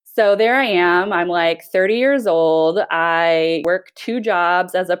So there I am. I'm like 30 years old. I work 2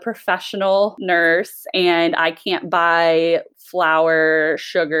 jobs as a professional nurse, and I can't buy flour,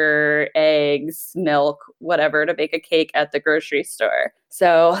 sugar, eggs, milk, whatever to bake a cake at the grocery store.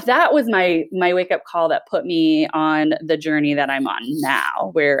 So that was my wake up call that put me on the journey that I'm on now,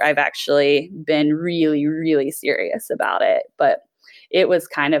 where I've actually been really, really serious about it. But it was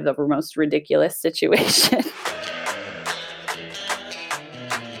kind of the most ridiculous situation.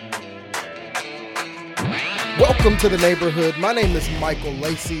 Welcome to the neighborhood. My name is Michael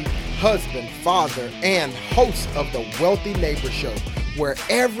Lacey, husband, father, and host of the Wealthy Neighbor Show, where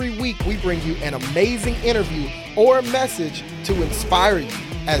every week we bring you an amazing interview or a message to inspire you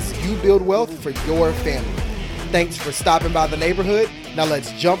as you build wealth for your family. Thanks for stopping by the neighborhood. Now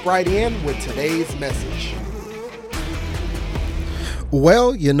let's jump right in with today's message.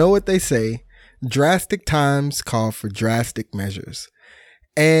 Well, you know what they say, drastic times call for drastic measures.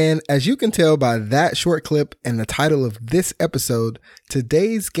 And as you can tell by that short clip and the title of this episode,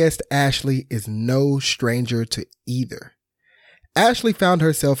 today's guest Ashley is no stranger to either. Ashley found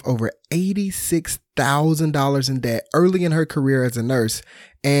herself over $86,000 in debt early in her career as a nurse,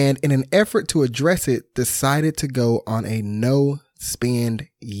 and in an effort to address it, decided to go on a no-spend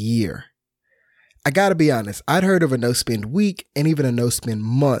year. I gotta be honest, I'd heard of a no-spend week and even a no-spend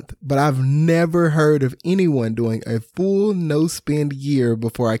month, but I've never heard of anyone doing a full no-spend year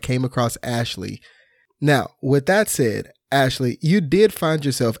before I came across Ashley. Now, with that said, Ashley, you did find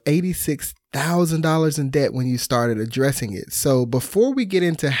yourself $86,000 in debt when you started addressing it. So before we get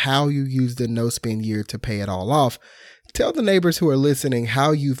into how you used the no-spend year to pay it all off, tell the neighbors who are listening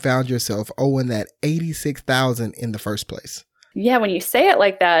how you found yourself owing that $86,000 in the first place. Yeah, when you say it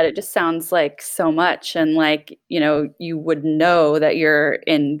like that, it just sounds like so much and like, you would know that you're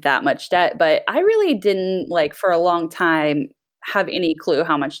in that much debt. But I really didn't for a long time have any clue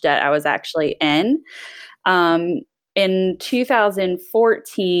how much debt I was actually in. In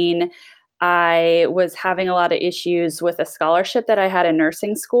 2014, I was having a lot of issues with a scholarship that I had in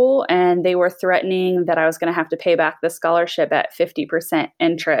nursing school, and they were threatening that I was going to have to pay back the scholarship at 50%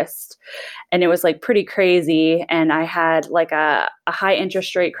 interest. And it was pretty crazy. And I had a high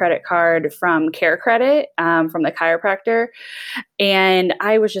interest rate credit card from Care Credit, from the chiropractor. And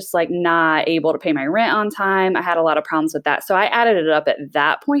I was just not able to pay my rent on time. I had a lot of problems with that. So I added it up at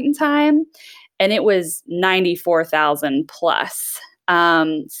that point in time, and it was 94,000 plus.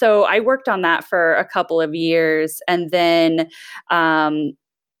 So I worked on that for a couple of years, and then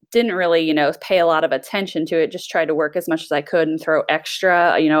didn't really, pay a lot of attention to it. Just tried to work as much as I could and throw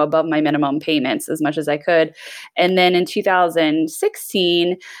extra, above my minimum payments as much as I could. And then in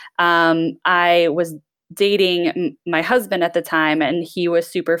 2016, I was dating my husband at the time, and he was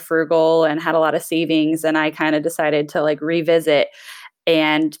super frugal and had a lot of savings. And I kind of decided to revisit,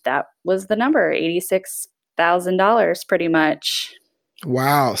 and that was the number, $86,000 pretty much.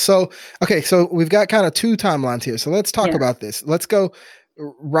 Wow. So we've got kind of two timelines here. So let's talk about this. Let's go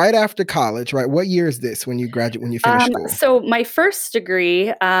right after college, right? What year is this when you finish school? So my first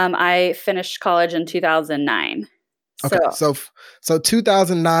degree, I finished college in 2009. Okay, so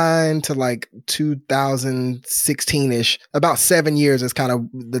 2009 to 2016-ish, about 7 years is kind of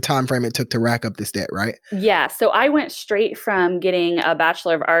the time frame it took to rack up this debt, right? Yeah, so I went straight from getting a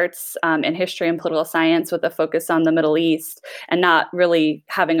Bachelor of Arts in History and Political Science with a focus on the Middle East and not really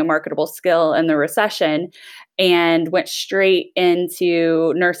having a marketable skill in the recession, and went straight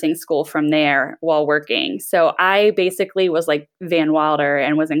into nursing school from there while working. So I basically was like Van Wilder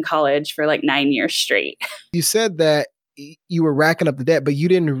and was in college for 9 years straight. You said that you were racking up the debt, but you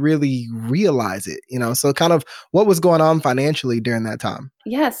didn't really realize it, so kind of what was going on financially during that time?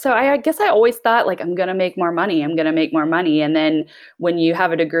 Yeah. So I guess I always thought I'm going to make more money. I'm going to make more money. And then when you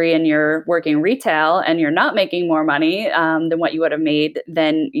have a degree and you're working retail and you're not making more money than what you would have made,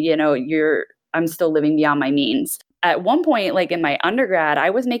 then, I'm still living beyond my means. At one point, in my undergrad, I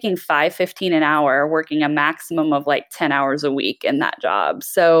was making $5.15 an hour, working a maximum of 10 hours a week in that job.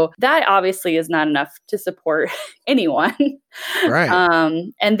 So that obviously is not enough to support anyone. Right.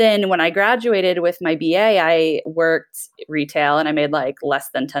 And then when I graduated with my BA, I worked retail and I made less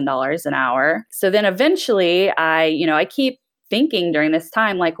than $10 an hour. So then eventually I keep thinking during this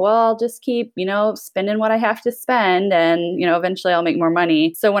time, well, I'll just keep, spending what I have to spend and, eventually I'll make more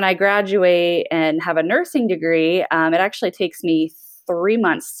money. So when I graduate and have a nursing degree, it actually takes me 3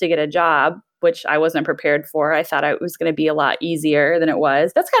 months to get a job, which I wasn't prepared for. I thought it was going to be a lot easier than it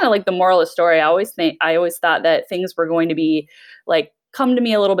was. That's kind of the moral of the story. I always thought that things were going to be come to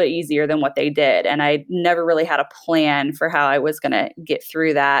me a little bit easier than what they did. And I never really had a plan for how I was going to get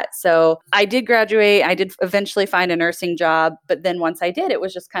through that. So I did graduate. I did eventually find a nursing job. But then once I did, it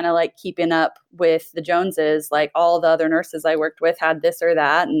was just kind of like keeping up with the Joneses. Like all the other nurses I worked with had this or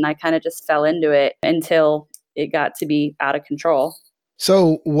that. And I kind of just fell into it until it got to be out of control.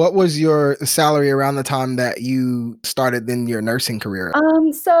 So what was your salary around the time that you started in your nursing career?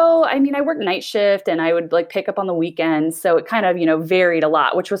 So I mean, I worked night shift and I would like pick up on the weekends. So it kind of, varied a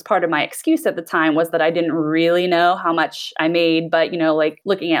lot, which was part of my excuse at the time was that I didn't really know how much I made. But, like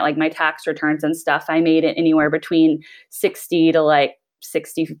looking at like my tax returns and stuff, I made it anywhere between 60 to like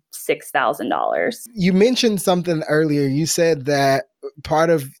 $66,000. You mentioned something earlier. You said that part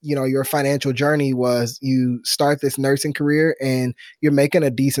of, your financial journey was you start this nursing career and you're making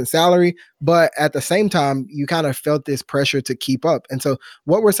a decent salary, but at the same time, you kind of felt this pressure to keep up. And so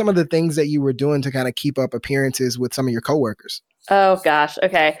what were some of the things that you were doing to kind of keep up appearances with some of your coworkers? Oh gosh.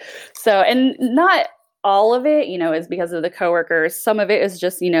 Okay. So, and not all of it, is because of the coworkers. Some of it is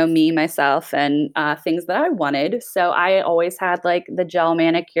just, me, myself, and things that I wanted. So I always had like the gel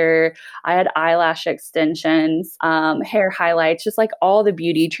manicure. I had eyelash extensions, hair highlights, just like all the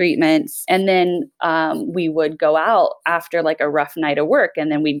beauty treatments. And then we would go out after like a rough night of work,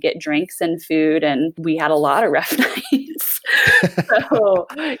 and then we'd get drinks and food, and we had a lot of rough nights. So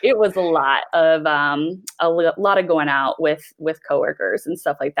it was a lot of going out with coworkers and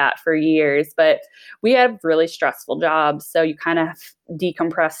stuff like that for years. But we had really stressful jobs, so you kind of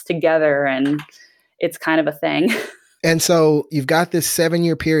decompress together, and it's kind of a thing. And so you've got this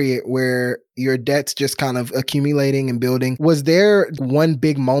 7-year period where your debt's just kind of accumulating and building. Was there one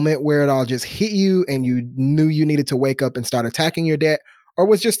big moment where it all just hit you and you knew you needed to wake up and start attacking your debt? Or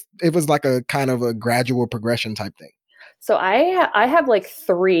it was like a kind of a gradual progression type thing? So I have like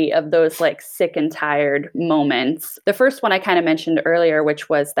 3 of those like sick and tired moments. The first one I kind of mentioned earlier, which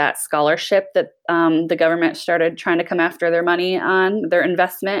was that scholarship that the government started trying to come after their money on their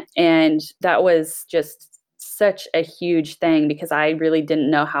investment. And that was just such a huge thing because I really didn't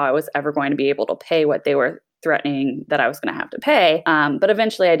know how I was ever going to be able to pay what they were threatening that I was going to have to pay. But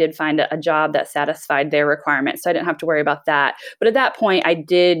eventually I did find a job that satisfied their requirements. So I didn't have to worry about that. But at that point, I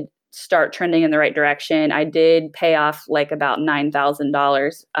did start trending in the right direction. I did pay off like about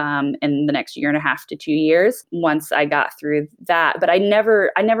 $9,000 in the next 1.5 to 2 years once I got through that. But I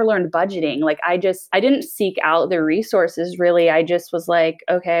never learned budgeting. Like I didn't seek out the resources really. I just was like,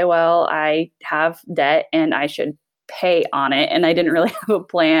 okay, well, I have debt and I should pay on it. And I didn't really have a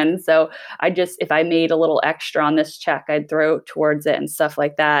plan. So if I made a little extra on this check, I'd throw towards it and stuff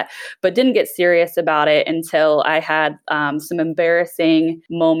like that, but didn't get serious about it until I had some embarrassing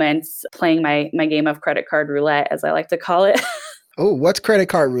moments playing my game of credit card roulette, as I like to call it. Oh, what's credit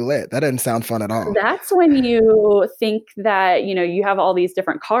card roulette? That doesn't sound fun at all. That's when you think that, you have all these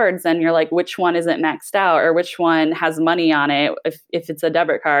different cards and you're like, which one isn't maxed out or which one has money on it if it's a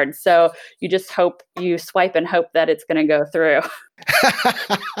debit card. So you just hope you swipe and hope that it's going to go through.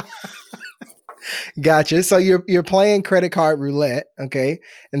 Gotcha. So you're playing credit card roulette, okay?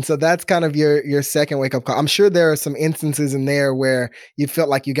 And so that's kind of your second wake up call. I'm sure there are some instances in there where you felt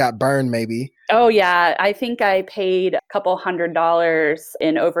like you got burned maybe. Oh yeah, I think I paid a couple $100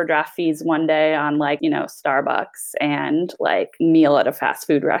 in overdraft fees one day on like, Starbucks and like meal at a fast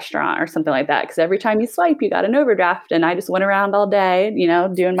food restaurant or something like that. Because every time you swipe, you got an overdraft, and I just went around all day,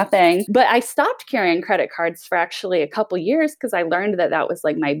 doing my thing. But I stopped carrying credit cards for actually a couple years because I learned that was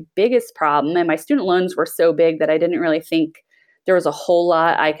like my biggest problem, and my student loans were so big that I didn't really think there was a whole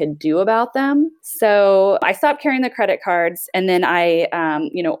lot I could do about them. So I stopped carrying the credit cards, and then I,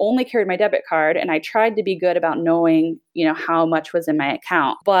 only carried my debit card, and I tried to be good about knowing, how much was in my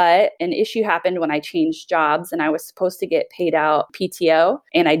account. But an issue happened when I changed jobs, and I was supposed to get paid out PTO,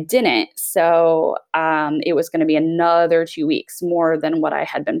 and I didn't. So it was going to be another 2 weeks more than what I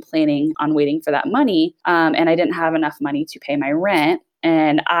had been planning on waiting for that money. And I didn't have enough money to pay my rent.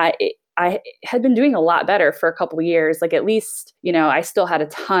 And I had been doing a lot better for a couple of years. Like at least, I still had a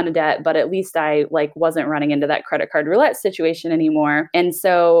ton of debt, but at least I like wasn't running into that credit card roulette situation anymore. And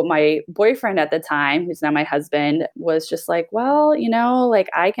so my boyfriend at the time, who's now my husband, was just like, well, like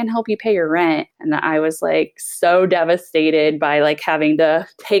I can help you pay your rent. And I was like so devastated by like having to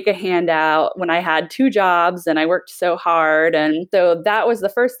take a handout when I had 2 jobs and I worked so hard. And so that was the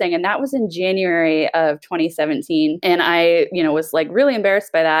first thing. And that was in January of 2017. And I, was like really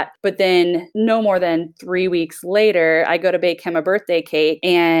embarrassed by that. But then no more than 3 weeks later, I go to bake him a birthday cake,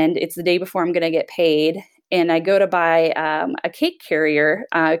 and it's the day before I'm going to get paid. and I go to buy a cake carrier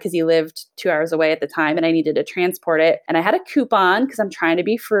because he lived 2 hours away at the time and I needed to transport it. And I had a coupon because I'm trying to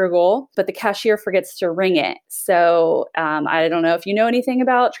be frugal, but the cashier forgets to ring it. So I don't know if you know anything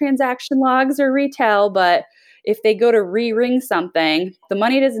about transaction logs or retail, but if they go to re-ring something, the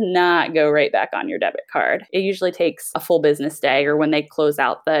money does not go right back on your debit card. It usually takes a full business day or when they close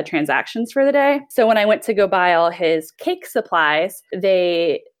out the transactions for the day. So when I went to go buy all his cake supplies,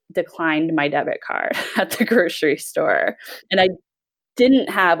 they declined my debit card at the grocery store. And I didn't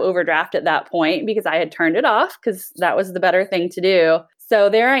have overdraft at that point because I had turned it off because that was the better thing to do. So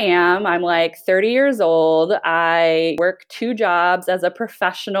there I am. I'm like 30 years old. I work 2 jobs as a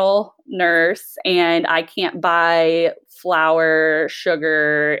professional nurse, and I can't buy flour,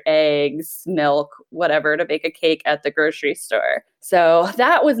 sugar, eggs, milk, whatever to bake a cake at the grocery store. So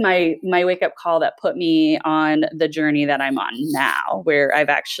that was my wake up call that put me on the journey that I'm on now, where I've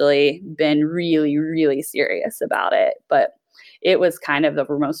actually been really, really serious about it. But it was kind of the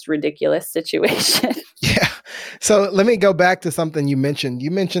most ridiculous situation. Yeah. So let me go back to something you mentioned.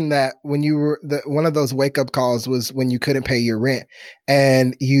 You mentioned that when you were one of those wake up calls was when you couldn't pay your rent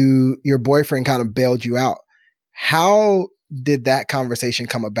and your boyfriend kind of bailed you out. How did that conversation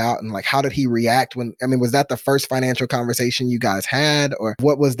come about? And like, how did he react was that the first financial conversation you guys had, or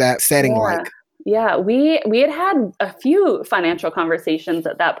what was that setting like? Yeah, we had a few financial conversations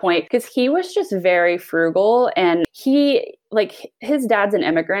at that point because he was just very frugal, and his dad's an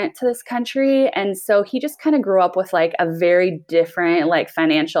immigrant to this country. And so he just kind of grew up with like a very different like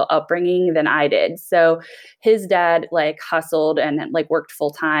financial upbringing than I did. So his dad like hustled and like worked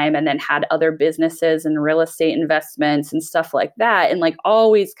full time and then had other businesses and real estate investments and stuff like that. And like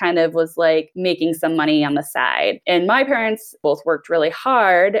always kind of was like making some money on the side. And my parents both worked really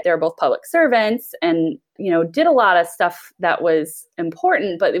hard. They're both public servants and, did a lot of stuff that was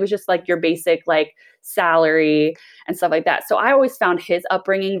important, but it was just like your basic like salary and stuff like that. So I always found his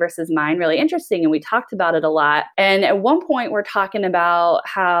upbringing versus mine really interesting. And we talked about it a lot. And at one point we're talking about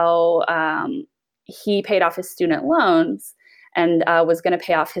how he paid off his student loans and was going to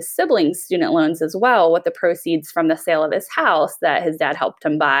pay off his siblings' student loans as well with the proceeds from the sale of his house that his dad helped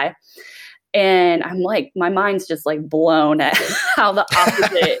him buy. And I'm like, my mind's just like blown at how the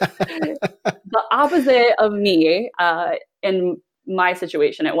opposite of me in my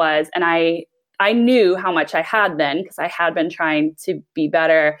situation it was. And I knew how much I had then because I had been trying to be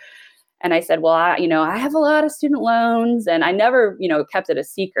better. And I said, well, I have a lot of student loans, and I never, kept it a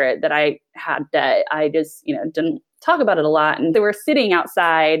secret that I had debt. I just, didn't talk about it a lot. And they were sitting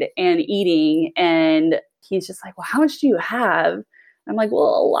outside and eating, and he's just like, well, how much do you have? I'm like, well,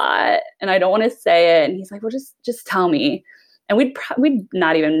 a lot. And I don't want to say it. And he's like, well, just tell me. And we'd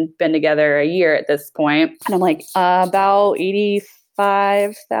not even been together a year at this point. And I'm like, about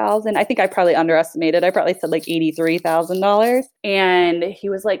 85,000. I think I probably underestimated. I probably said like $83,000. And he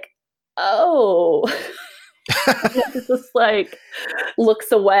was like, oh. Just like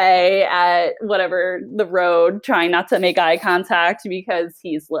looks away at whatever the road, trying not to make eye contact because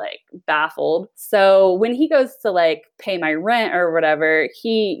he's like baffled. So when he goes to like pay my rent or whatever,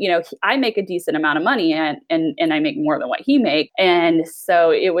 I make a decent amount of money and I make more than what he makes. And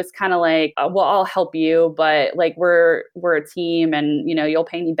so it was kind of like, well, I'll help you, but like we're a team and you'll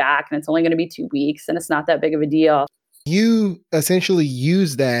pay me back and it's only going to be 2 weeks and it's not that big of a deal. You essentially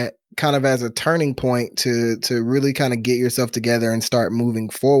use that kind of as a turning point to really kind of get yourself together and start moving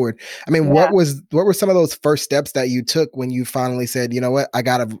forward. What were some of those first steps that you took when you finally said, you know what, I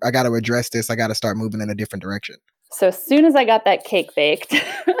gotta address this. I gotta start moving in a different direction. So as soon as I got that cake baked,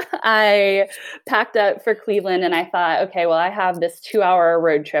 I packed up for Cleveland and I thought, okay, well, I have this 2-hour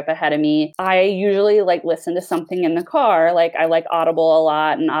road trip ahead of me. I usually like listen to something in the car. Like I like Audible a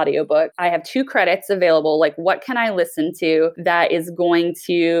lot and audiobook. I have 2 credits available. Like what can I listen to that is going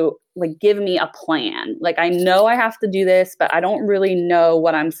to like give me a plan? Like I know I have to do this, but I don't really know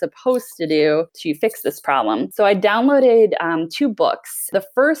what I'm supposed to do to fix this problem. So I downloaded 2 books. The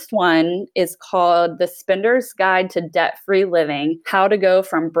first one is called The Spender's Guide to Debt-Free Living: How to Go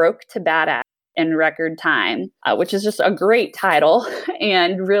from Broke to Badass in Record Time, which is just a great title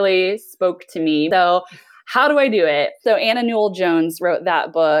and really spoke to me. So how do I do it? So Anna Newell-Jones wrote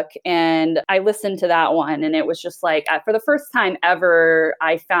that book and I listened to that one. And it was just like, for the first time ever,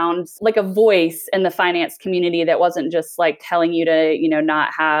 I found like a voice in the finance community that wasn't just like telling you to,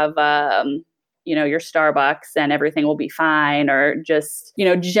 not have your Starbucks and everything will be fine, or just,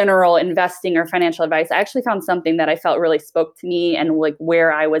 general investing or financial advice. I actually found something that I felt really spoke to me and like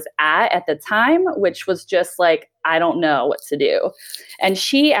where I was at the time, which was just like, I don't know what to do. And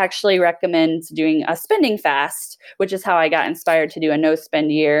she actually recommends doing a spending fast, which is how I got inspired to do a no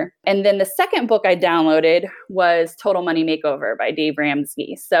spend year. And then the second book I downloaded was Total Money Makeover by Dave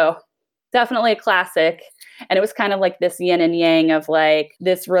Ramsey. So definitely a classic. And it was kind of like this yin and yang of like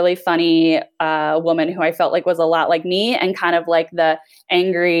this really funny woman who I felt like was a lot like me, and kind of like the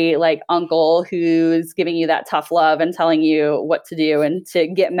angry like uncle who's giving you that tough love and telling you what to do and to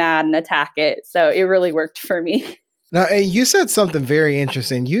get mad and attack it. So it really worked for me. Now, and you said something very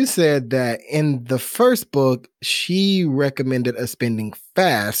interesting. You said that in the first book, she recommended a spending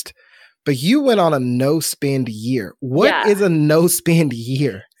fast, but you went on a no spend year. What is a no spend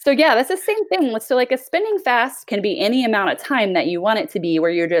year? So yeah, that's the same thing. So like a spending fast can be any amount of time that you want it to be,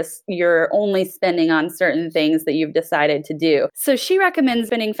 where you're only spending on certain things that you've decided to do. So she recommends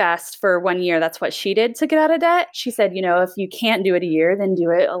spending fast for 1 year. That's what she did to get out of debt. She said, if you can't do it a year, then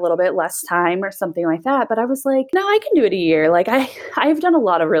do it a little bit less time or something like that. But I was like, no, I can do it a year. Like I've done a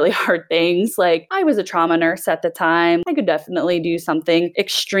lot of really hard things. Like I was a trauma nurse at the time. I could definitely do something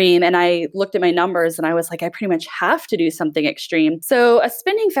extreme. And I looked at my numbers and I was like, I pretty much have to do something extreme. So a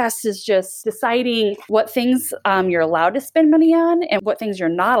spending fast is just deciding what things you're allowed to spend money on and what things you're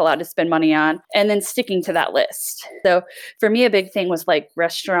not allowed to spend money on, and then sticking to that list. So for me, a big thing was like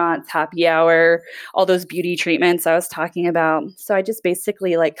restaurants, happy hour, all those beauty treatments I was talking about. So I just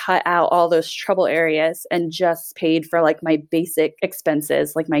basically like cut out all those trouble areas and just paid for like my basic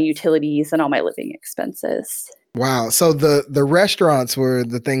expenses, like my utilities and all my living expenses. Wow. So the restaurants were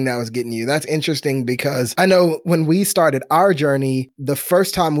the thing that was getting you. That's interesting, because I know when we started our journey, the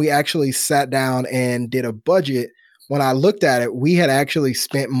first time we actually sat down and did a budget, when I looked at it, we had actually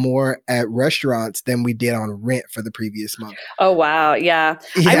spent more at restaurants than we did on rent for the previous month. Oh, wow. Yeah.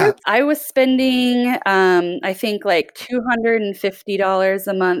 I was spending, I think like $250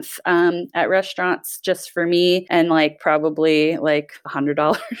 a month at restaurants just for me, and like probably like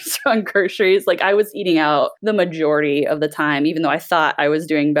 $100 on groceries. Like I was eating out the majority of the time, even though I thought I was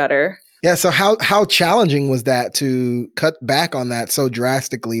doing better. Yeah. So how challenging was that to cut back on that so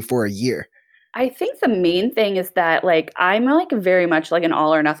drastically for a year? I think the main thing is that like I'm like very much like an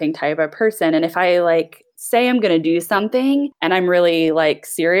all or nothing type of person. And if I like say I'm going to do something and I'm really like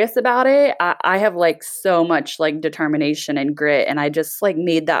serious about it, I have like so much like determination and grit. And I just like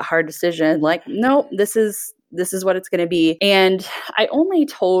made that hard decision. Like, nope, this is what it's going to be. And I only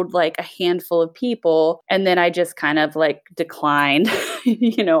told like a handful of people, and then I just kind of like declined,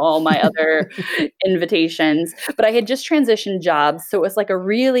 all my other invitations. But I had just transitioned jobs. So it was like a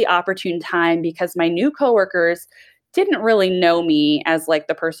really opportune time, because my new coworkers didn't really know me as like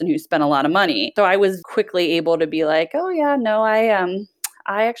the person who spent a lot of money. So I was quickly able to be like, oh yeah, no,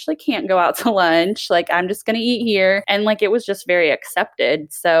 I actually can't go out to lunch. Like, I'm just going to eat here. And like, it was just very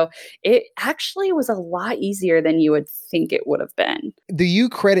accepted. So it actually was a lot easier than you would think it would have been. Do you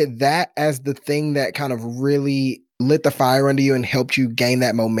credit that as the thing that kind of really lit the fire under you and helped you gain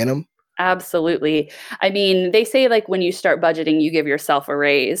that momentum? Absolutely. I mean, they say like when you start budgeting, you give yourself a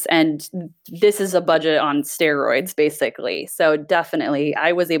raise, and this is a budget on steroids, basically. So definitely,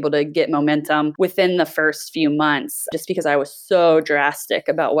 I was able to get momentum within the first few months just because I was so drastic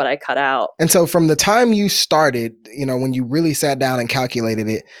about what I cut out. And so from the time you started, when you really sat down and calculated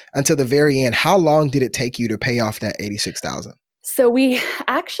it until the very end, how long did it take you to pay off that $86,000? So we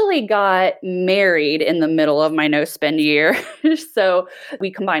actually got married in the middle of my no spend year. So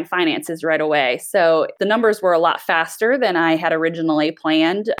we combined finances right away. So the numbers were a lot faster than I had originally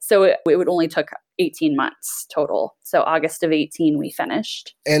planned. So it would only took 18 months total. So August of 18, we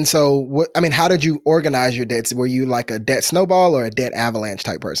finished. And so, how did you organize your debts? Were you like a debt snowball or a debt avalanche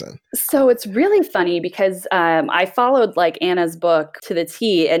type person? So it's really funny because I followed like Anna's book to the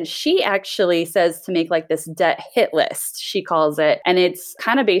T, and she actually says to make like this debt hit list, she calls it. And it's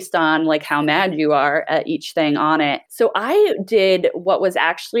kind of based on like how mad you are at each thing on it. So I did what was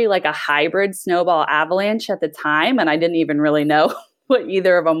actually like a hybrid snowball avalanche at the time, and I didn't even really know what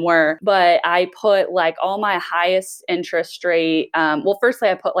either of them were. But I put like all my highest interest rate. Firstly,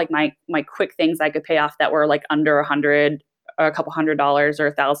 I put like my quick things I could pay off that were like under $100, or a couple $100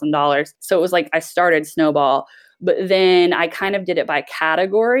 or $1,000. So it was like I started snowball. But then I kind of did it by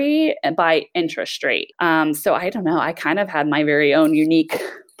category and by interest rate. So I don't know. I kind of had my very own unique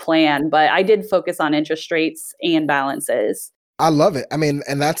plan, but I did focus on interest rates and balances. I love it. I mean,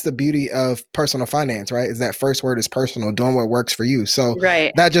 and that's the beauty of personal finance, right? Is that first word is personal, doing what works for you. So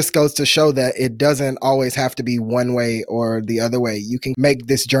Right. that just goes to show that it doesn't always have to be one way or the other way. You can make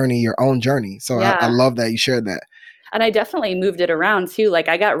this journey your own journey. So I Yeah. love that you shared that. And I definitely moved it around too. Like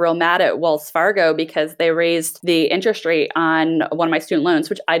I got real mad at Wells Fargo because they raised the interest rate on one of my student loans,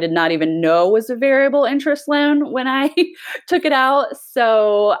 which I did not even know was a variable interest loan when I took it out.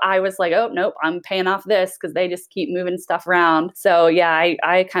 So I was like, oh, nope, I'm paying off this because they just keep moving stuff around. So yeah,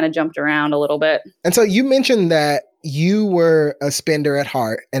 I kind of jumped around a little bit. And so you mentioned that you were a spender at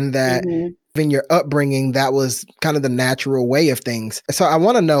heart and that in your upbringing, that was kind of the natural way of things. So I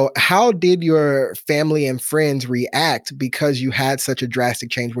want to know, how did your family and friends react because you had such a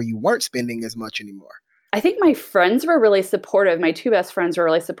drastic change where you weren't spending as much anymore? I think my friends were really supportive. My two best friends were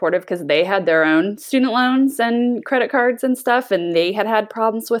really supportive because they had their own student loans and credit cards and stuff, and they had had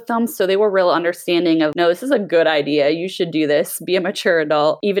problems with them. So they were real understanding of, no, this is a good idea. You should do this. Be a mature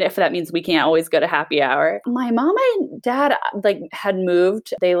adult, even if that means we can't always go to happy hour. My mom and dad had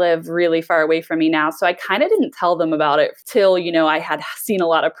moved. They live really far away from me now. So I kind of didn't tell them about it till, I had seen a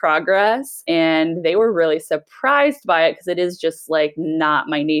lot of progress, and they were really surprised by it because it is just like not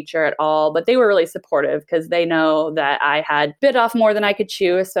my nature at all. But they were really supportive because they know that I had bit off more than I could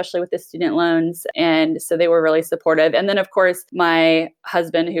chew, especially with the student loans. And so they were really supportive. And then, of course, my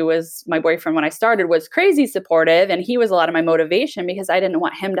husband, who was my boyfriend when I started, was crazy supportive. And he was a lot of my motivation because I didn't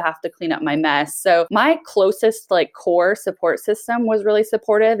want him to have to clean up my mess. So my closest core support system was really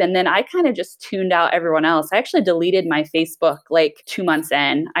supportive. And then I kind of just tuned out everyone else. I actually deleted my Facebook 2 months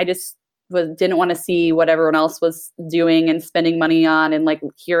in. I just didn't want to see what everyone else was doing and spending money on, and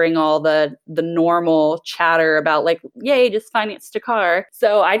hearing all the normal chatter about yay, just financed a car.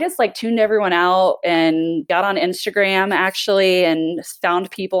 So I just tuned everyone out and got on Instagram actually and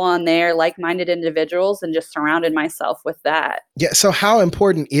found people on there, like-minded individuals, and just surrounded myself with that. Yeah. So how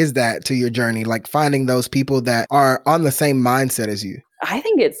important is that to your journey? Finding those people that are on the same mindset as you? I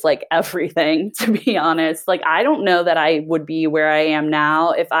think it's everything, to be honest. I don't know that I would be where I am now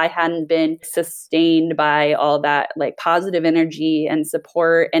if I hadn't been sustained by all that positive energy and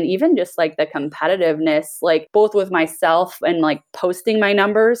support, and even just the competitiveness, both with myself and posting my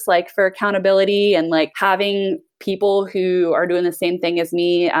numbers for accountability, and having people who are doing the same thing as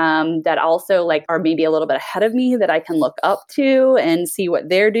me, that also are maybe a little bit ahead of me, that I can look up to and see what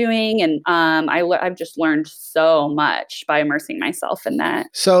they're doing. And I've just learned so much by immersing myself in that.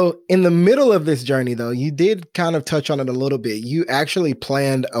 So in the middle of this journey, though, you did kind of touch on it a little bit. You actually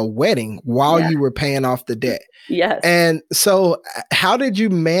planned a wedding while you were paying off the debt. Yes. And so how did you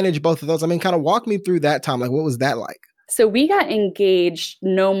manage both of those? I mean, kind of walk me through that time. What was that like? So we got engaged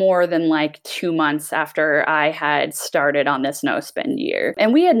no more than 2 months after I had started on this no spend year.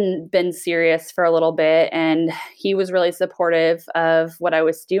 And we hadn't been serious for a little bit, and he was really supportive of what I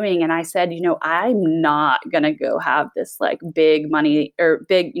was doing. And I said, I'm not going to go have this big money or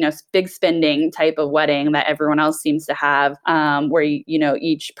big spending type of wedding that everyone else seems to have, where,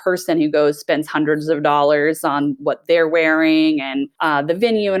 each person who goes spends hundreds of dollars on what they're wearing and the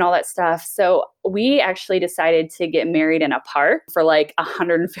venue and all that stuff. So we actually decided to get married in a park for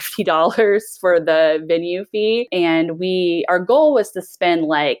 $150 for the venue fee. And our goal was to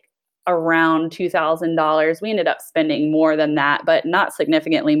spend around $2,000. We ended up spending more than that, but not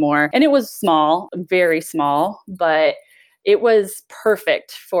significantly more. And it was small, very small, but it was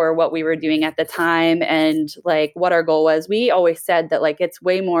perfect for what we were doing at the time and what our goal was. We always said that it's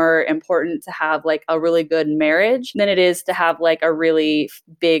way more important to have a really good marriage than it is to have a really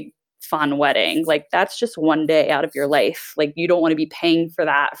big fun wedding. That's just one day out of your life. You don't want to be paying for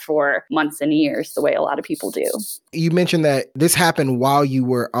that for months and years the way a lot of people do. You mentioned that this happened while you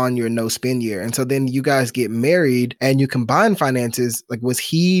were on your no spend year. And so then you guys get married and you combine finances. Was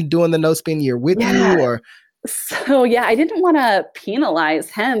he doing the no spend year with you, or? So yeah, I didn't want to penalize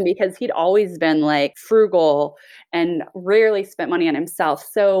him because he'd always been frugal and rarely spent money on himself.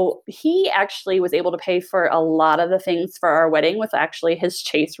 So he actually was able to pay for a lot of the things for our wedding with actually his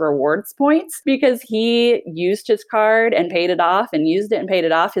Chase Rewards points, because he used his card and paid it off and used it and paid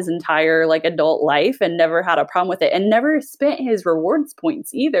it off his entire adult life and never had a problem with it, and never spent his rewards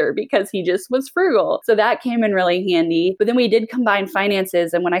points either because he just was frugal. So that came in really handy. But then we did combine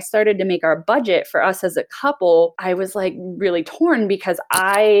finances. And when I started to make our budget for us as a couple, I was really torn because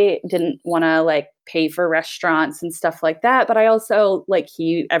I didn't want to pay for restaurants and stuff like that. But I also like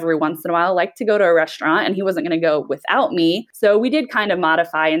he every once in a while liked to go to a restaurant and he wasn't going to go without me. So we did kind of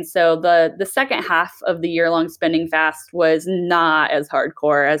modify. And so the second half of the year-long spending fast was not as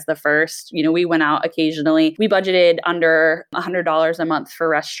hardcore as the first. You know, we went out occasionally. We budgeted under $100 a month for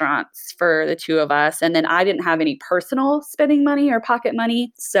restaurants for the two of us. And then I didn't have any personal spending money or pocket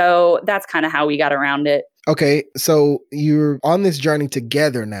money. So that's kind of how we got around it. Okay, so you're on this journey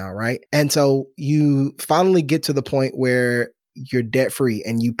together now, right? And so you finally get to the point where you're debt free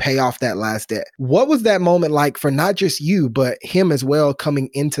and you pay off that last debt. What was that moment like for not just you, but him as well coming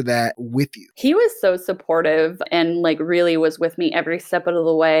into that with you? He was so supportive and like really was with me every step of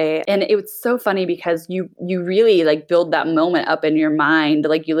the way. And it was so funny because you really like build that moment up in your mind.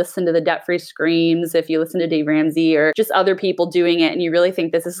 Like you listen to the Debt Free Screams, if you listen to Dave Ramsey or just other people doing it, and you really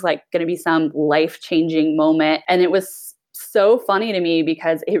think this is like going to be some life-changing moment. And it was so funny to me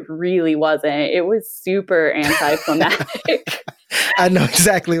because it really wasn't. It was super anticlimactic. I know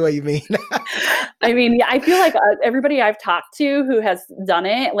exactly what you mean. I mean, yeah, I feel like everybody I've talked to who has done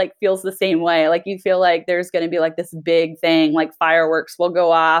it like feels the same way. Like you feel like there's going to be like this big thing, like fireworks will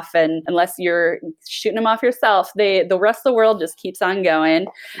go off, and unless you're shooting them off yourself, the rest of the world just keeps on going.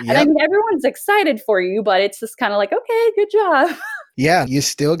 Yep. And I mean, everyone's excited for you, but it's just kind of like, okay, good job. Yeah, you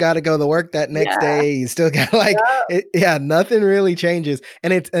still got to go to work that next day. You still got like, nothing really changes.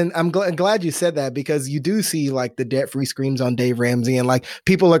 And I'm glad you said that because you do see like the Debt Free Screams on Dave Ramsey and like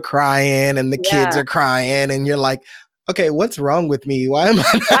people are crying and the kids are crying and you're like, okay, what's wrong with me? Why am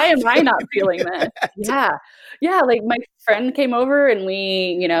I not feeling this? Yeah. Yeah. Like my friend came over and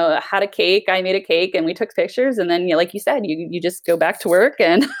we, you know, had a cake. I made a cake and we took pictures. And then, like you said, you just go back to work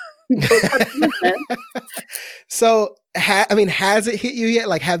and So, has it hit you yet?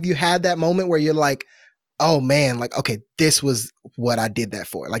 Like, have you had that moment where you're like, oh man, like, okay, this was what I did that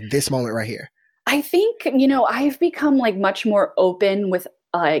for, like this moment right here? I think, you know, I've become like much more open with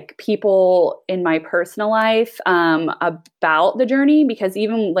like people in my personal life about the journey, because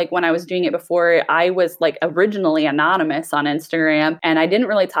even like when I was doing it before, I was like originally anonymous on Instagram and I didn't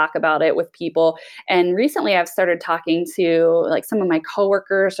really talk about it with people. And recently I've started talking to like some of my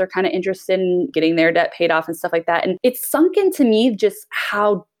coworkers are kind of interested in getting their debt paid off and stuff like that. And it's sunk into me just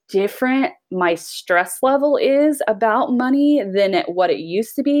how different my stress level is about money than what it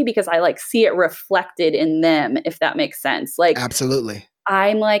used to be, because I like see it reflected in them, if that makes sense. Like, absolutely.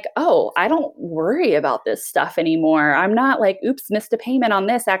 I'm like, oh, I don't worry about this stuff anymore. I'm not like, oops, missed a payment on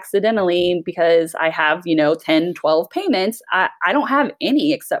this accidentally because I have, you know, 10, 12 payments. I don't have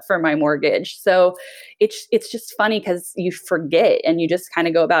any except for my mortgage. So it's just funny because you forget and you just kind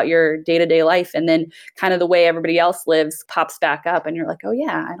of go about your day-to-day life. And then kind of the way everybody else lives pops back up and you're like, oh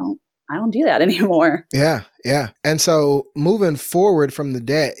yeah, I don't do that anymore. Yeah. Yeah. And so moving forward from the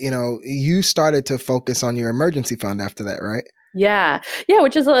debt, you know, you started to focus on your emergency fund after that, right? Yeah. Yeah.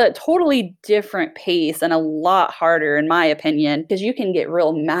 Which is a totally different pace and a lot harder, in my opinion, because you can get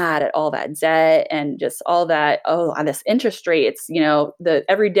real mad at all that debt and just all that, on this interest rate. It's, you know,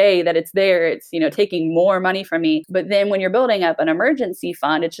 every day that it's there, it's, you know, taking more money from me. But then when you're building up an emergency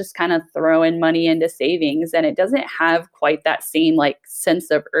fund, it's just kind of throwing money into savings and it doesn't have quite that same like sense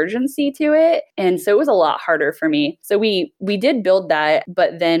of urgency to it. And so it was a lot harder for me. So we did build that,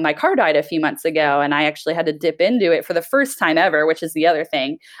 but then my car died a few months ago and I actually had to dip into it for the first time ever, which is the other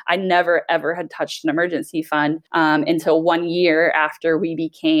thing. I never, ever had touched an emergency fund until 1 year after we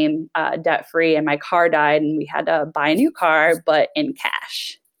became debt free and my car died and we had to buy a new car, but in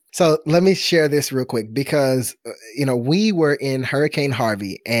cash. So let me share this real quick because, you know, we were in Hurricane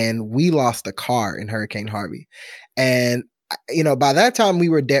Harvey and we lost a car in Hurricane Harvey. And you know, by that time we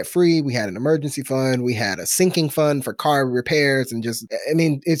were debt free. We had an emergency fund. We had a sinking fund for car repairs and just, I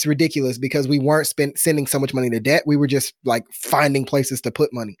mean, it's ridiculous because we weren't sending so much money to debt. We were just like finding places to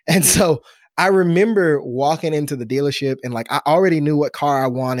put money. And so I remember walking into the dealership and like, I already knew what car I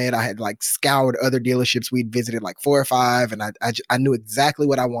wanted. I had like scoured other dealerships. We'd visited like 4 or 5 and I knew exactly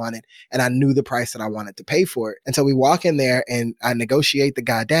what I wanted and I knew the price that I wanted to pay for it. And so we walk in there and I negotiate the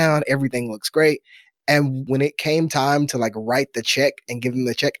guy down. Everything looks great. And when it came time to like write the check and give him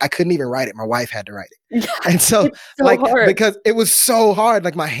the check, I couldn't even write it. My wife had to write it. Yeah, and so like, hard. Because it was so hard,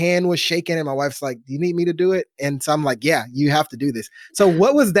 like my hand was shaking and my wife's like, do you need me to do it? And so I'm like, yeah, you have to do this. So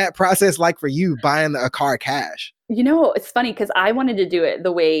what was that process like for you buying a car cash? You know, it's funny because I wanted to do it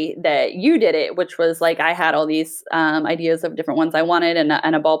the way that you did it, which was like I had all these ideas of different ones I wanted and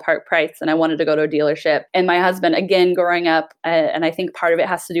a ballpark price, and I wanted to go to a dealership. And my husband, again, growing up, and I think part of it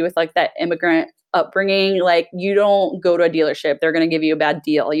has to do with like that immigrant upbringing. Like you don't go to a dealership, they're going to give you a bad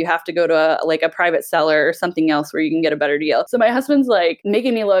deal. You have to go to a private seller or something else where you can get a better deal. So my husband's like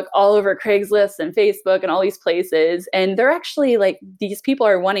making me look all over Craigslist and Facebook and all these places. And they're actually like, these people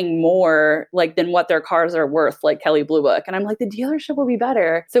are wanting more like than what their cars are worth, like Kelley Blue Book. And I'm like, the dealership will be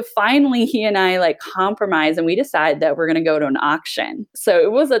better. So finally he and I like compromise and we decide that we're going to go to an auction. So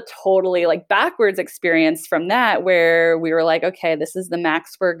it was a totally like backwards experience from that, where we were like, okay, this is the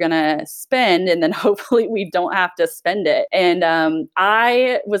max we're going to spend. And then hopefully we don't have to spend it. And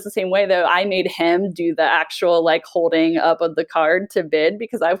I was the same way though. I made him do the actual like holding up of the card to bid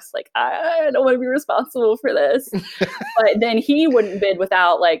because I was like, I don't want to be responsible for this. But then he wouldn't bid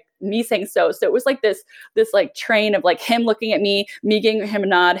without like me saying so. So it was like this like train of like him looking at me giving him a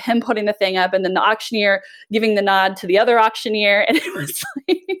nod, him putting the thing up, and then the auctioneer giving the nod to the other auctioneer. And it was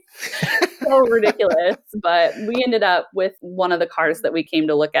like so ridiculous. But we ended up with one of the cars that we came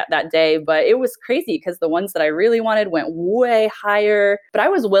to look at that day. But it was crazy because the ones that I really wanted went way higher. But I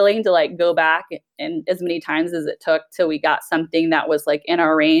was willing to like go back and as many times as it took till we got something that was like in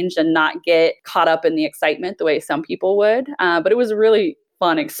our range and not get caught up in the excitement the way some people would. But it was a really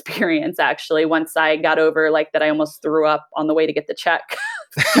fun experience actually once I got over like that I almost threw up on the way to get the check.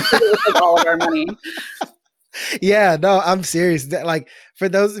 It was like all of our money. Yeah, no, I'm serious. Like for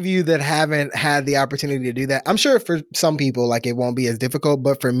those of you that haven't had the opportunity to do that, I'm sure for some people like it won't be as difficult,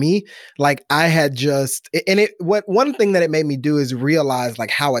 but for me, like I had just one thing that it made me do is realize like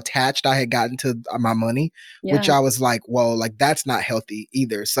how attached I had gotten to my money, which I was like, whoa, like that's not healthy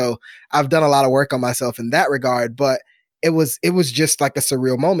either. So I've done a lot of work on myself in that regard, but it was just like a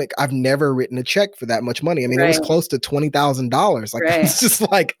surreal moment. I've never written a check for that much money. I mean, it was close to $20,000. Like, I was just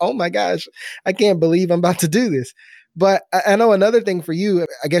like, oh my gosh, I can't believe I'm about to do this. But I know another thing for you,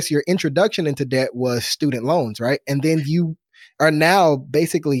 I guess your introduction into debt was student loans, right? And then you are now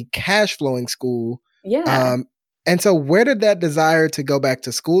basically cash flowing school. Yeah. And so where did that desire to go back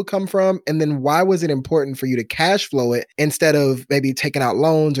to school come from? And then why was it important for you to cash flow it instead of maybe taking out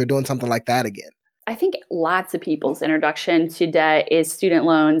loans or doing something like that again? I think lots of people's introduction to debt is student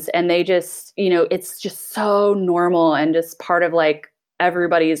loans, and they just, it's just so normal and just part of like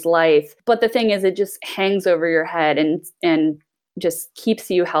everybody's life. But the thing is, it just hangs over your head and just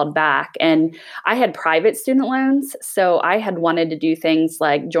keeps you held back. And I had private student loans. So I had wanted to do things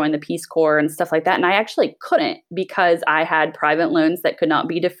like join the Peace Corps and stuff like that. And I actually couldn't because I had private loans that could not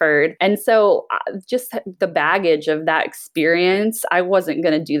be deferred. And so just the baggage of that experience, I wasn't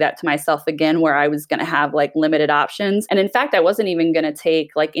going to do that to myself again, where I was going to have like limited options. And in fact, I wasn't even going to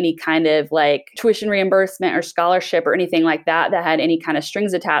take like any kind of like tuition reimbursement or scholarship or anything like that had any kind of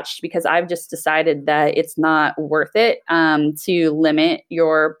strings attached, because I've just decided that it's not worth it to limit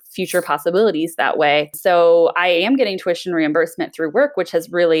your future possibilities that way. So I am getting tuition reimbursement through work, which has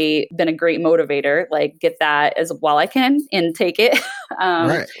really been a great motivator, like get that as while I can and take it.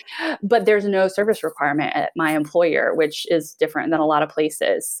 Right. But there's no service requirement at my employer, which is different than a lot of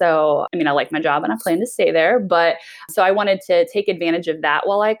places. So, I mean, I like my job and I plan to stay there, but so I wanted to take advantage of that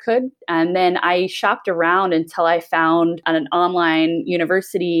while I could. And then I shopped around until I found an online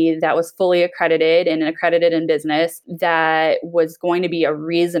university that was fully accredited and accredited in business that was going to be a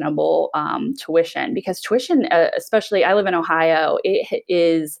reasonable tuition, because tuition, especially I live in Ohio, it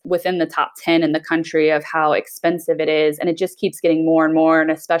is within the top 10 in the country of how expensive it is. And it just keeps getting more and more. And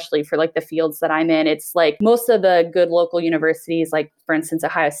especially for like the fields that I'm in, it's like most of the good local universities, like for instance,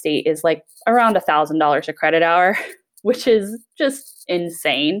 Ohio State is like around $1,000 a credit hour, which is just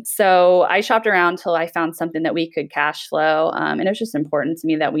insane. So I shopped around till I found something that we could cash flow. And it was just important to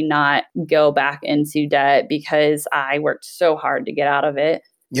me that we not go back into debt because I worked so hard to get out of it.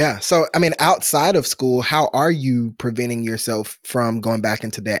 Yeah. So, I mean, outside of school, how are you preventing yourself from going back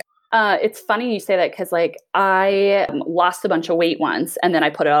into debt? It's funny you say that because like I lost a bunch of weight once and then I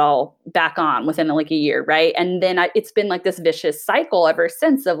put it all back on within like a year. Right. And then it's been like this vicious cycle ever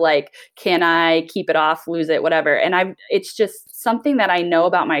since of like, can I keep it off, lose it, whatever. And it's just something that I know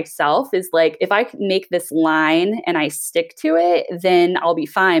about myself is like, if I make this line and I stick to it, then I'll be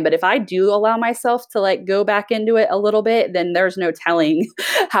fine. But if I do allow myself to like go back into it a little bit, then there's no telling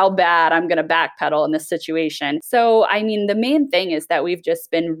how bad I'm going to backpedal in this situation. So, I mean, the main thing is that we've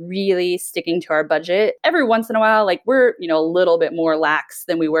just been really sticking to our budget. Every once in a while, like we're, a little bit more lax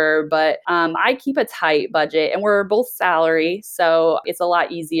than we were, but I keep a tight budget and we're both salary. So it's a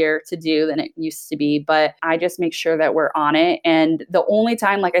lot easier to do than it used to be, but I just make sure that we're on it. And the only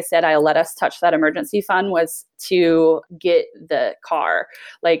time, like I said, I let us touch that emergency fund was to get the car.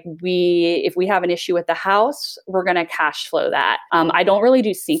 Like if we have an issue with the house, we're going to cash flow that. I don't really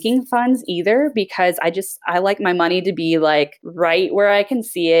do sinking funds either because I like my money to be like right where I can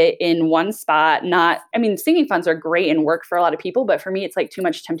see it in one spot. Sinking funds are great and work for a lot of people, but for me, it's like too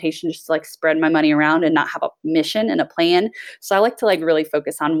much temptation just to like spread my money around and not have a mission and a plan. So I like to like really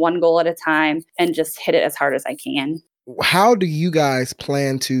focus on one goal at a time and just hit it as hard as I can. How do you guys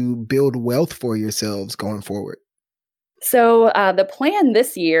plan to build wealth for yourselves going forward? So the plan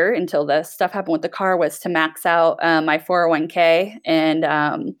this year, until the stuff happened with the car, was to max out my 401k. And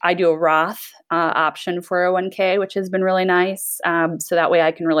I do a Roth option 401k, which has been really nice. So that way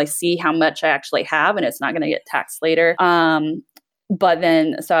I can really see how much I actually have and it's not going to get taxed later.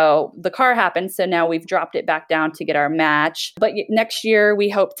 So the car happened. So now we've dropped it back down to get our match. But next year we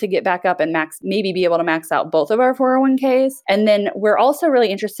hope to get back up and maybe be able to max out both of our 401ks. And then we're also really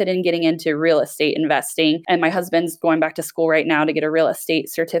interested in getting into real estate investing. And my husband's going back to school right now to get a real estate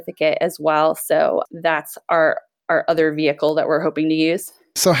certificate as well. So that's our other vehicle that we're hoping to use.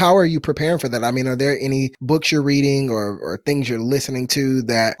 So how are you preparing for that? I mean, are there any books you're reading or things you're listening to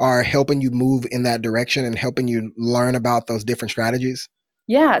that are helping you move in that direction and helping you learn about those different strategies?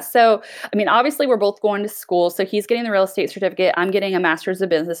 Yeah. So, obviously we're both going to school. So he's getting the real estate certificate. I'm getting a master's of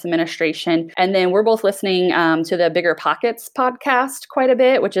business administration. And then we're both listening to the Bigger Pockets podcast quite a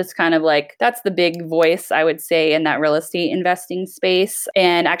bit, which is kind of like, that's the big voice, I would say, in that real estate investing space.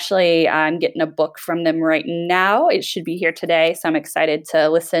 And actually, I'm getting a book from them right now. It should be here today. So I'm excited to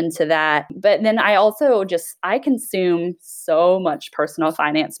listen to that. But then I consume so much personal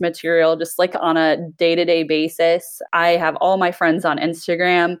finance material, just like on a day-to-day basis. I have all my friends on Instagram,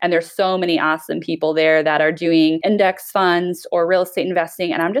 and there's so many awesome people there that are doing index funds or real estate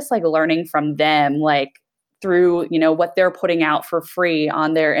investing. And I'm just like learning from them, like through, what they're putting out for free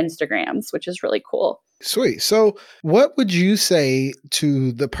on their Instagrams, which is really cool. Sweet. So what would you say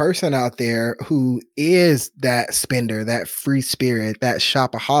to the person out there who is that spender, that free spirit, that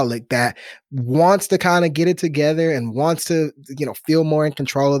shopaholic that wants to kind of get it together and wants to, feel more in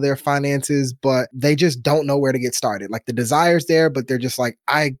control of their finances, but they just don't know where to get started? Like the desire's there, but they're just like,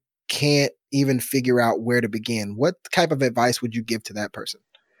 I can't even figure out where to begin. What type of advice would you give to that person?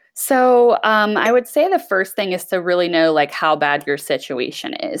 So I would say the first thing is to really know like how bad your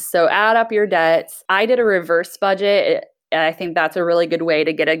situation is. So add up your debts. I did a reverse budget. And I think that's a really good way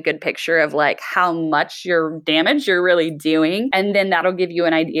to get a good picture of like how much damage you're really doing. And then that'll give you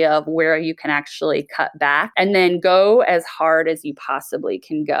an idea of where you can actually cut back and then go as hard as you possibly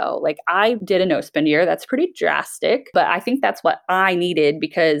can go. Like I did a no spend year. That's pretty drastic, but I think that's what I needed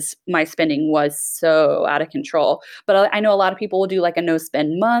because my spending was so out of control. But I know a lot of people will do like a no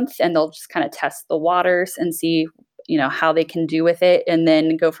spend month and they'll just kind of test the waters and see how they can do with it and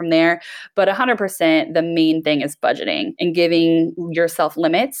then go from there. But 100%, the main thing is budgeting and giving yourself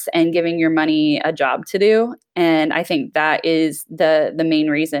limits and giving your money a job to do. And I think that is the main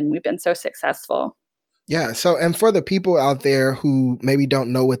reason we've been so successful. Yeah. So, and for the people out there who maybe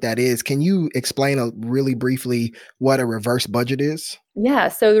don't know what that is, can you explain really briefly what a reverse budget is? Yeah.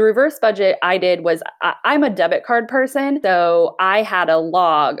 So the reverse budget I did was I'm a debit card person. So I had a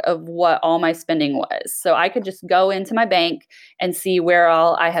log of what all my spending was. So I could just go into my bank and see where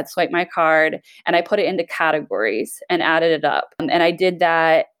all I had swiped my card, and I put it into categories and added it up. And I did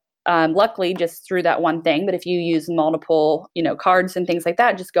that luckily just through that one thing. But if you use multiple, cards and things like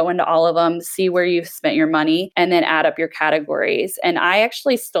that, just go into all of them, see where you've spent your money, and then add up your categories. And I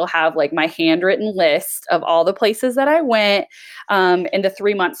actually still have like my handwritten list of all the places that I went in the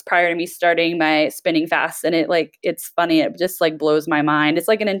 3 months prior to me starting my spending fast. And it's funny. It just like blows my mind. It's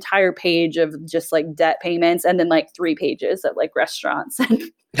like an entire page of just like debt payments and then like 3 pages of like restaurants and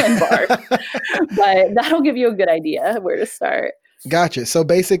bars. But that'll give you a good idea where to start. Gotcha. So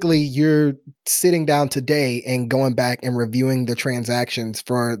basically you're sitting down today and going back and reviewing the transactions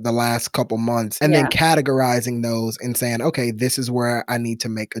for the last couple months and then categorizing those and saying, okay, this is where I need to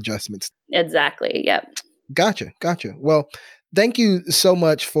make adjustments. Exactly. Yep. Gotcha. Well, thank you so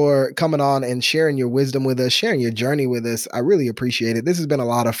much for coming on and sharing your wisdom with us, sharing your journey with us. I really appreciate it. This has been a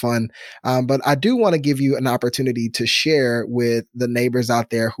lot of fun. But I do want to give you an opportunity to share with the neighbors out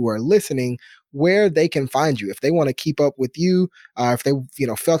there who are listening where they can find you. If they want to keep up with you, if they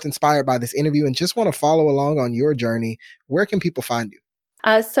felt inspired by this interview and just want to follow along on your journey, where can people find you?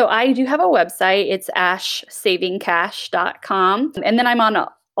 So I do have a website. It's ashsavingcash.com. And then I'm on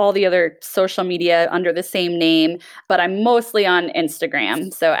all the other social media under the same name, but I'm mostly on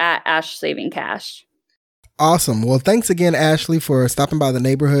Instagram. So at ashsavingcash. Awesome. Well, thanks again, Ashley, for stopping by the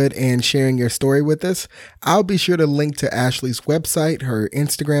neighborhood and sharing your story with us. I'll be sure to link to Ashley's website, her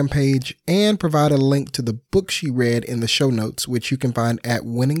Instagram page, and provide a link to the book she read in the show notes, which you can find at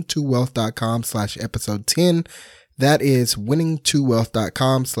winningtowealth.com/episode 10. That is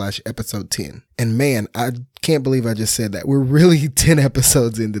winningtowealth.com/episode 10. And man, I can't believe I just said that. We're really 10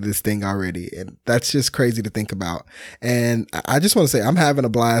 episodes into this thing already. And that's just crazy to think about. And I just want to say I'm having a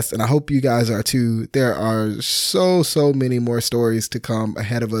blast, and I hope you guys are too. There are so many more stories to come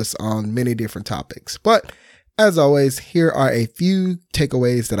ahead of us on many different topics. But as always, here are a few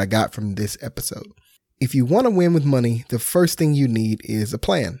takeaways that I got from this episode. If you want to win with money, the first thing you need is a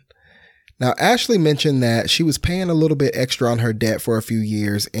plan. Now, Ashley mentioned that she was paying a little bit extra on her debt for a few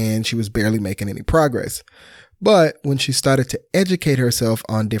years and she was barely making any progress. But when she started to educate herself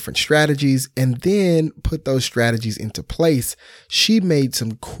on different strategies and then put those strategies into place, she made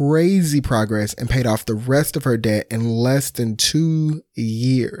some crazy progress and paid off the rest of her debt in less than 2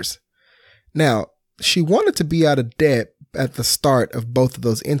 years. Now, she wanted to be out of debt at the start of both of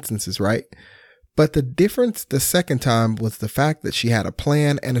those instances, right? But the difference the second time was the fact that she had a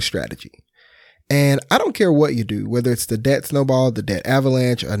plan and a strategy. And I don't care what you do, whether it's the debt snowball, the debt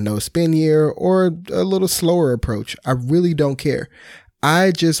avalanche, a no spin year, or a little slower approach. I really don't care.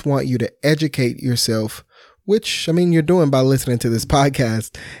 I just want you to educate yourself, which, I mean, you're doing by listening to this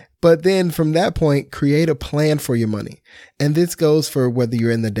podcast. But then from that point, create a plan for your money. And this goes for whether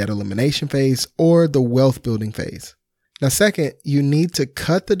you're in the debt elimination phase or the wealth building phase. Now, second, you need to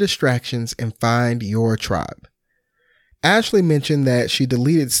cut the distractions and find your tribe. Ashley mentioned that she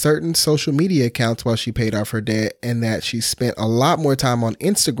deleted certain social media accounts while she paid off her debt, and that she spent a lot more time on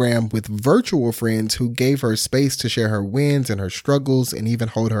Instagram with virtual friends who gave her space to share her wins and her struggles and even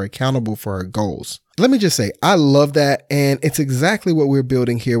hold her accountable for her goals. Let me just say, I love that, and it's exactly what we're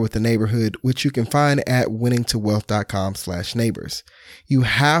building here with the neighborhood, which you can find at winningtowealth.com/neighbors. You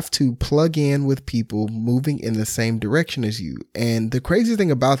have to plug in with people moving in the same direction as you. And the crazy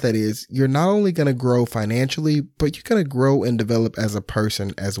thing about that is you're not only going to grow financially, but you're going to grow and develop as a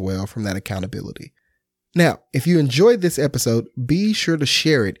person as well from that accountability. Now, if you enjoyed this episode, be sure to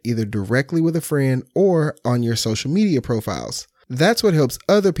share it either directly with a friend or on your social media profiles. That's what helps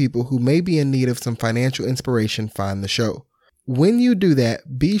other people who may be in need of some financial inspiration find the show. When you do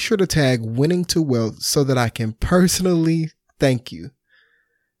that, be sure to tag Winning to Wealth so that I can personally thank you.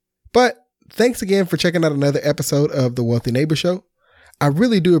 But thanks again for checking out another episode of The Wealthy Neighbor Show. I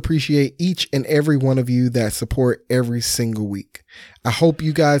really do appreciate each and every one of you that support every single week. I hope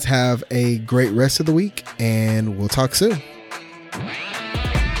you guys have a great rest of the week, and we'll talk soon.